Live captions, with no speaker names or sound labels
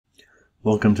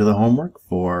Welcome to the homework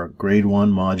for Grade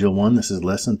 1, Module 1. This is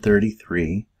Lesson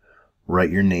 33.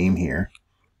 Write your name here.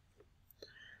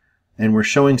 And we're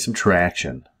showing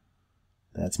subtraction.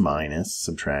 That's minus.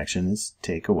 Subtraction is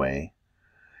take away.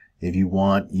 If you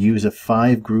want, use a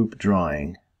 5-group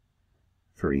drawing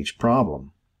for each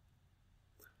problem.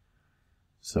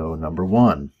 So number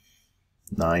 1,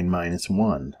 9 minus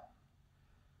 1.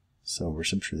 So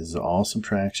this is all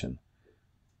subtraction.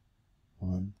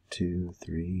 1, 2,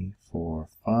 3, 4,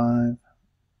 5.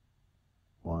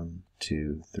 1,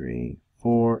 2, 3,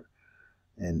 4.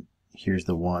 And here's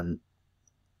the one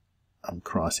I'm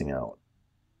crossing out.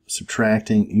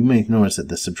 Subtracting, you may notice that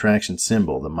the subtraction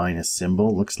symbol, the minus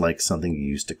symbol, looks like something you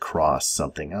used to cross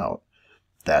something out.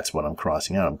 That's what I'm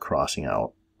crossing out. I'm crossing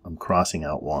out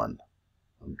 1.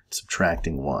 I'm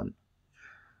subtracting 1.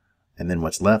 And then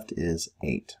what's left is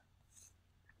 8.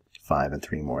 5 and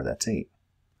 3 more, that's 8.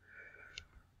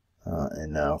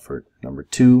 And now for number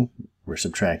 2, we're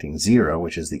subtracting 0,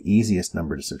 which is the easiest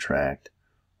number to subtract.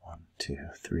 1, 2,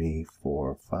 3,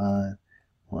 4, 5.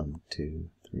 1, 2,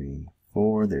 3,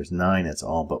 4. There's 9. It's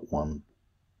all but one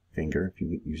finger if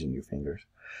you're using your fingers.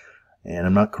 And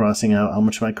I'm not crossing out. How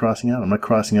much am I crossing out? I'm not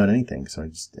crossing out anything, so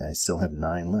I still have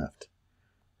 9 left.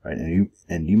 Right?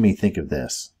 And you may think of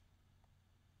this.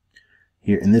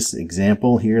 Here in this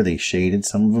example here, they shaded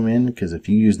some of them in because if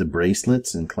you use the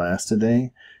bracelets in class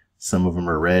today, some of them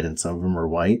are red and some of them are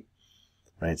white,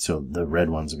 right? So the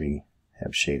red ones we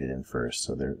have shaded in first.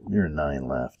 So there are 9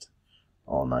 left.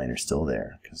 All 9 are still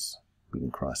there because we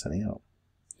didn't cross any out.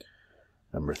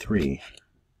 Number 3,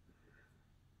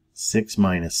 6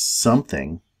 minus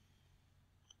something,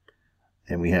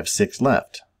 and we have 6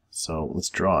 left. So let's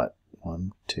draw it.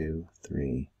 1, 2,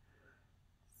 3,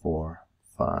 4,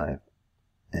 5,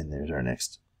 and there's our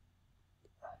next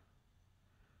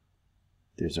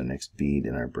bead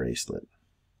in our bracelet,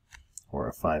 or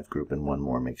a 5 group, and 1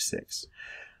 more makes 6.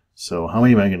 So how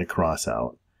many am I going to cross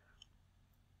out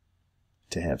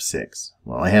to have 6?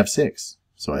 Well, I have 6.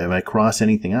 So if I cross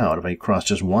anything out, if I cross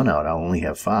just 1 out, I'll only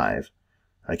have 5.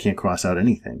 I can't cross out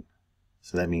anything.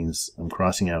 So that means I'm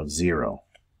crossing out 0.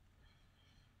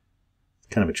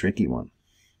 Kind of a tricky one.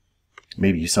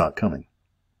 Maybe you saw it coming.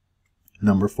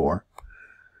 Number 4.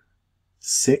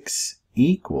 6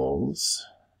 equals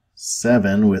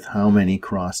 7 with how many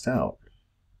crossed out?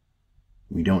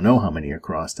 We don't know how many are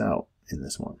crossed out in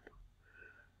this one.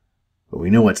 But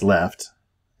we know what's left,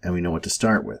 and we know what to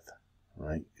start with.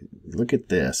 Right? Look at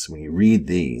this. When you read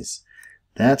these,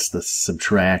 that's the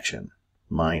subtraction,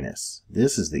 minus.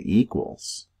 This is the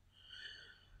equals.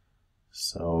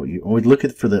 So you always look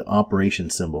for the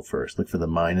operation symbol first. Look for the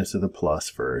minus or the plus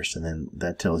first, and then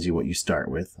that tells you what you start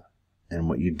with and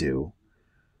what you do.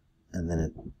 And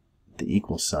then the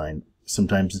equal sign,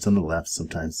 sometimes it's on the left,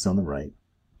 sometimes it's on the right.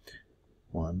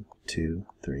 1, 2,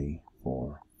 3,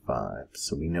 4, 5.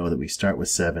 So we know that we start with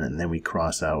 7 and then we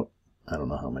cross out, I don't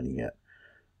know how many yet.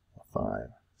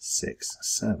 5, 6,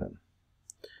 7.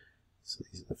 So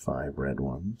these are the 5 red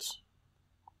ones.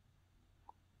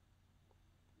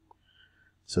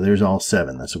 So there's all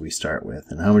 7. That's what we start with.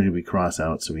 And how many do we cross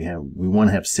out? So we want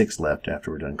to have 6 left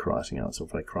after we're done crossing out. So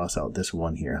if I cross out this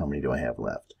one here, how many do I have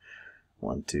left?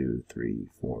 1, 2, 3,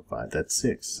 4, 5. That's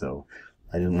 6. So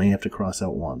I only have to cross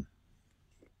out 1.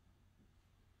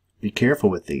 Be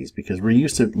careful with these because we're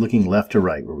used to looking left to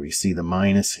right where we see the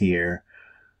minus here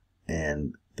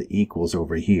and the equals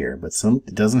over here. But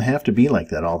it doesn't have to be like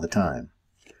that all the time.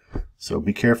 So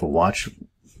be careful. Watch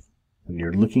when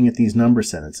you're looking at these number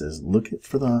sentences. Look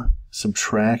for the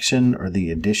subtraction or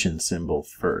the addition symbol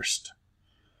first.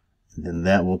 And then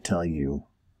that will tell you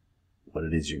what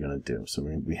it is you're going to do. So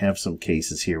we have some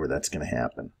cases here where that's going to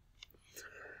happen.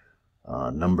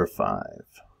 Number 5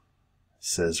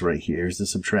 says right here is the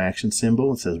subtraction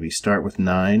symbol. It says we start with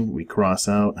 9, we cross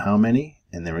out how many,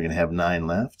 and then we're going to have 9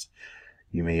 left.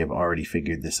 You may have already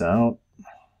figured this out.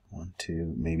 1,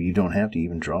 2, maybe you don't have to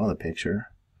even draw the picture.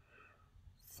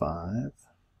 5,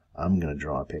 I'm going to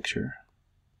draw a picture.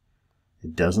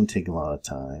 It doesn't take a lot of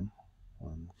time.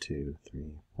 1, 2, 3,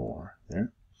 4,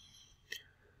 there.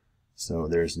 So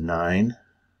there's 9.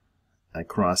 I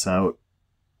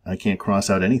can't cross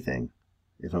out anything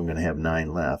if I'm going to have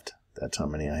 9 left. That's how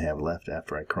many I have left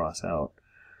after I cross out.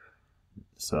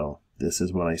 So this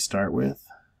is what I start with.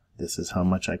 This is how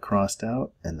much I crossed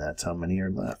out, and that's how many are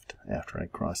left after I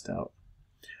crossed out.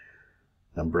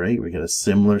 Number 8, we got a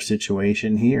similar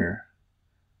situation here.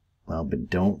 Well, but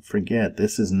don't forget,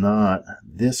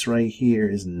 this right here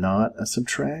is not a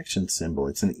subtraction symbol.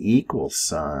 It's an equal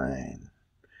sign.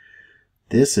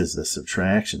 This is the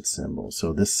subtraction symbol.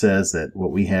 So this says that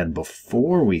what we had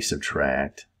before we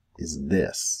subtract is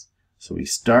this. So we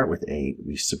start with 8,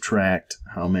 we subtract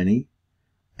how many,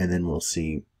 and then we'll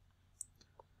see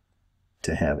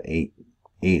to have 8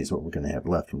 is what we're going to have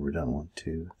left when we're done. 1,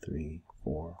 2, 3,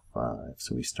 4, 5.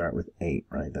 So we start with 8,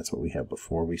 right? That's what we have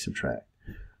before we subtract.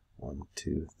 1,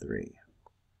 2, 3.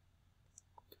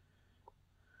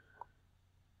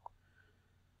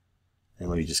 And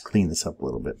let me just clean this up a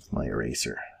little bit with my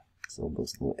eraser. So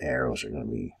those little arrows are going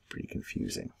to be pretty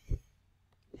confusing.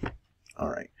 All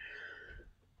right.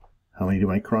 How many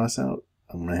do I cross out?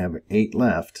 I'm going to have 8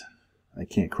 left. I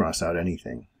can't cross out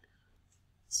anything.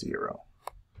 0.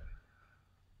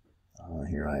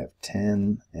 Here I have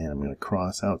 10, and I'm going to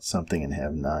cross out something and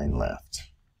have 9 left.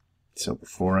 So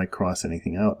before I cross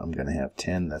anything out, I'm going to have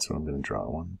 10. That's what I'm going to draw.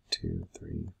 1, 2,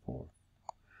 3, 4,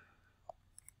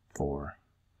 4,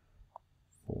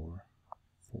 4,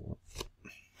 4,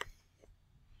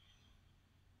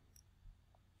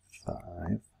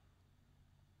 5,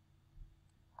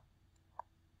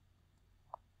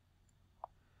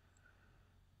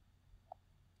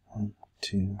 1,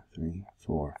 2, 3,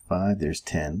 4, 5. There's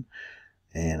 10.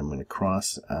 And I'm going to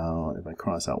cross out, if I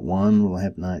cross out 1, we'll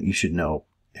have 9. You should know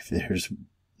if there's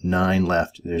 9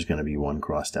 left, there's going to be 1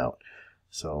 crossed out.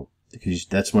 So because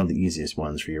that's one of the easiest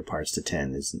ones for your parts to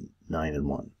 10 is 9 and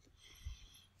 1.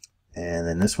 And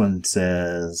then this one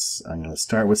says I'm going to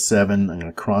start with 7. I'm going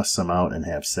to cross some out and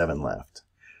have 7 left.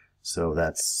 So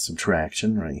that's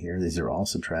subtraction right here. These are all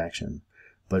subtraction.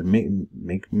 But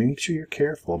make sure you're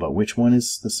careful about which one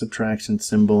is the subtraction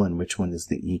symbol and which one is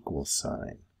the equal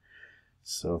sign.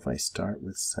 So if I start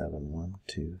with 7, 1,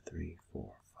 2, 3,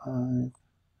 4, 5,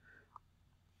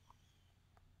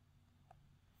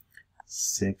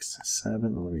 6,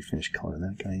 7. Let me finish coloring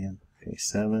that guy in. Okay,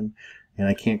 7. And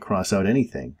I can't cross out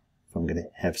anything if I'm going to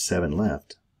have 7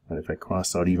 left. But if I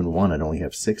cross out even 1, I'd only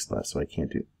have 6 left, so I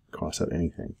can't cross out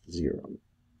anything. 0.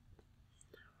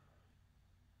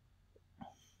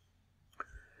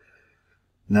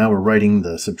 Now we're writing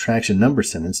the subtraction number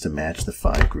sentence to match the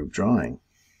 5-group drawing.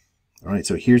 All right,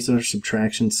 so here's our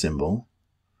subtraction symbol.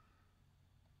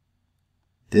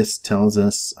 This tells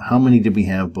us how many did we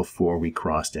have before we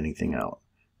crossed anything out.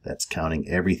 That's counting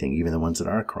everything, even the ones that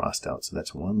are crossed out. So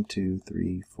that's 1, 2,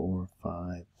 3, 4,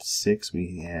 5, 6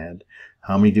 we had.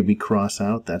 How many did we cross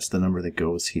out? That's the number that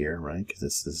goes here, right? Because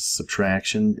this is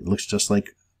subtraction. It looks just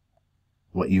like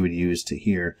what you would use to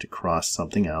here to cross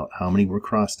something out. How many were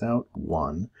crossed out?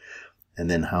 1. And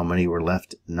then how many were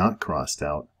left not crossed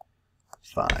out?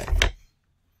 5.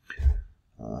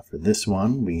 For this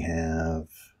one, we have,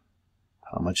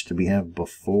 how much did we have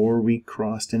before we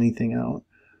crossed anything out?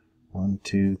 1,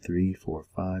 2, 3, 4,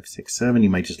 5, 6, 7. You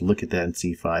might just look at that and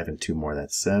see 5 and 2 more.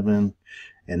 That's 7.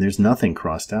 And there's nothing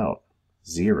crossed out.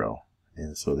 0.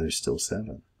 And so there's still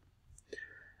 7.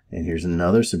 And here's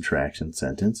another subtraction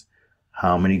sentence.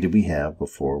 How many did we have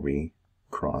before we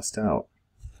crossed out?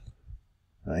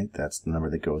 Right? That's the number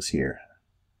that goes here.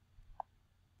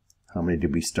 How many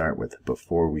did we start with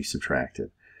before we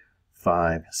subtracted?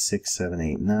 5, 6, 7,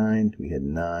 8, 9. We had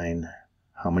 9.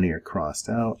 How many are crossed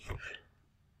out?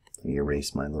 Let me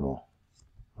erase my little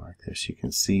mark there so you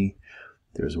can see.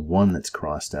 There's 1 that's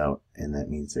crossed out, and that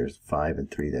means there's 5 and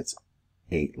 3. That's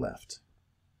 8 left.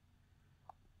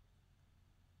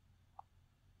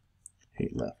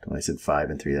 8 left. When I said 5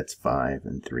 and 3, that's 5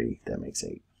 and 3. That makes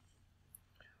 8.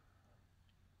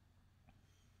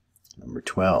 Number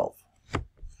 12.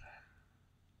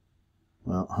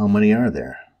 Well, how many are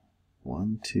there?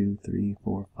 1, 2, 3,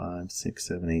 4, 5, 6,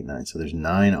 7, 8, 9. So there's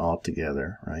 9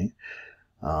 altogether, right?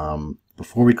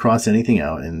 Before we cross anything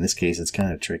out, and in this case it's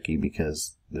kind of tricky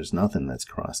because there's nothing that's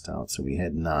crossed out. So we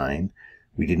had 9.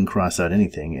 We didn't cross out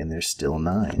anything, and there's still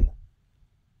 9.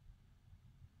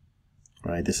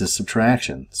 Right? This is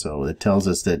subtraction. So it tells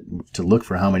us that to look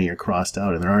for how many are crossed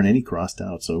out, and there aren't any crossed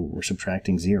out, so we're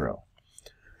subtracting 0.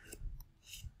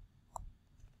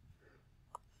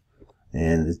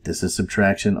 And this is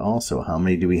subtraction also. How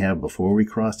many do we have before we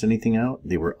crossed anything out?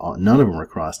 None of them were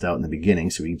crossed out in the beginning,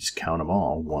 so we just count them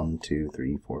all. 1, 2,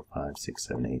 3, 4, 5, 6,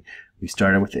 7, 8. We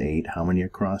started with 8. How many are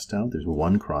crossed out? There's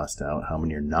 1 crossed out. How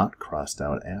many are not crossed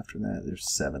out after that?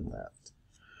 There's 7 left.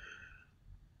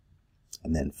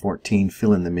 And then 14,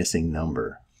 fill in the missing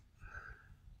number.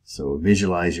 So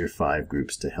visualize your 5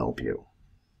 groups to help you.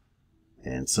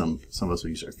 And some of us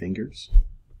will use our fingers.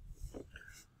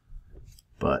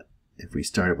 But if we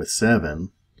started with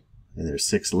 7 and there's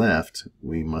 6 left,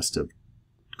 we must have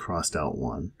crossed out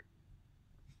 1.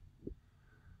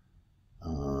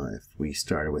 If we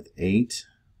started with 8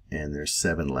 and there's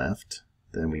 7 left,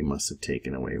 then we must have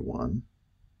taken away 1.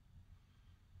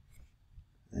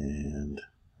 And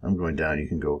I'm going down. You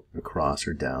can go across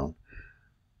or down.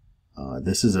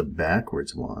 This is a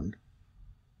backwards one.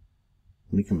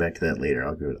 Let me come back to that later.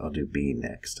 I'll do B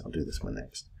next. I'll do this one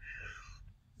next.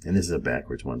 And this is a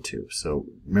backwards one too. So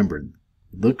remember,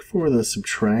 look for the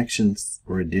subtraction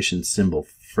or addition symbol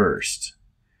first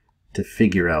to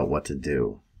figure out what to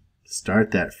do.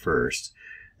 Start that first,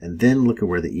 and then look at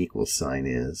where the equal sign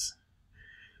is.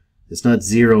 It's not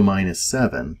 0 minus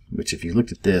 7, which if you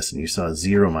looked at this and you saw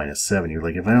 0 minus 7, you're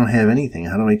like, if I don't have anything,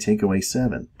 how do I take away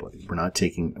 7? But we're not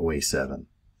taking away 7.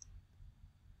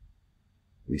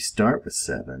 We start with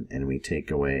 7, and we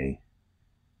take away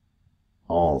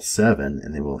all 7,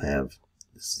 and then we'll have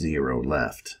 0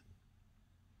 left.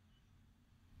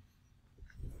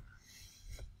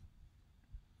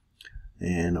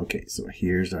 And okay, so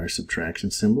here's our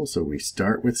subtraction symbol. So we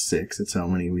start with 6. That's how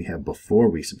many we have before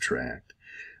we subtract.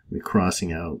 We're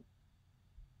crossing out,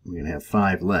 we're going to have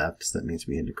 5 left, so that means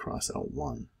we had to cross out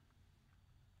 1.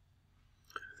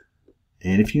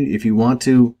 And if you want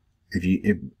to,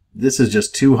 if this is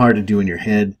just too hard to do in your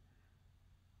head,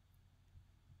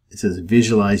 it says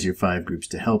visualize your 5 groups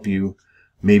to help you.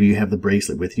 Maybe you have the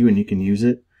bracelet with you and you can use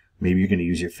it. Maybe you're going to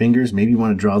use your fingers. Maybe you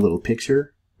want to draw a little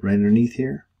picture right underneath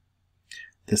here.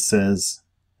 This says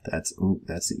that's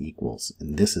the equals,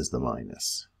 and this is the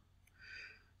minus.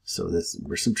 So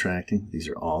we're subtracting. These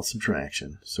are all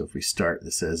subtraction. So if we start,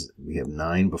 this says we have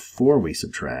 9 before we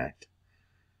subtract.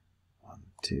 1,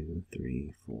 2,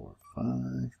 3, 4, 5,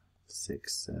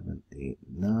 6, 7, 8,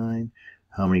 9.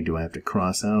 How many do I have to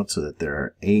cross out so that there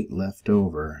are 8 left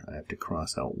over? I have to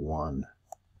cross out 1.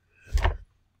 And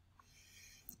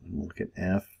look at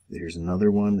F. There's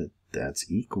another one that's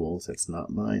equals. That's not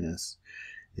minus.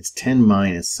 It's 10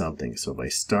 minus something. So if I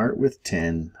start with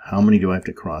 10, how many do I have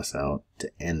to cross out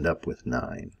to end up with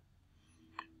 9?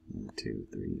 1, 2,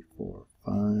 3, 4,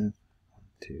 5. 1,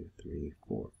 2, 3,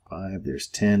 4, 5. There's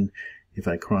 10. If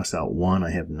I cross out 1,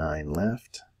 I have 9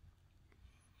 left.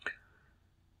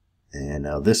 And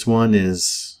now this one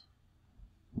is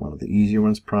one of the easier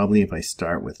ones probably. If I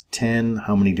start with 10,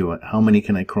 how many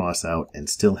can I cross out and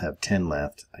still have 10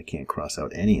 left? I can't cross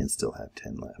out any and still have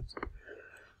 10 left.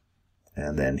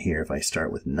 And then here, if I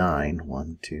start with 9,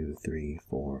 1, 2, 3,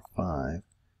 4, 5,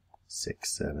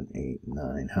 6, 7, 8,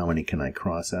 9, how many can I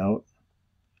cross out?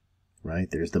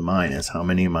 Right, there's the minus. How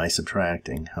many am I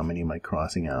subtracting? How many am I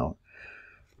crossing out?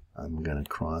 I'm going to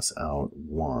cross out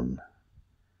 1.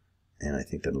 And I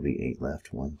think that'll be 8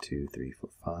 left. 1, 2, 3, 4,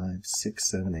 5, 6,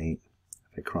 7, 8.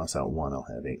 If I cross out 1, I'll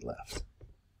have 8 left.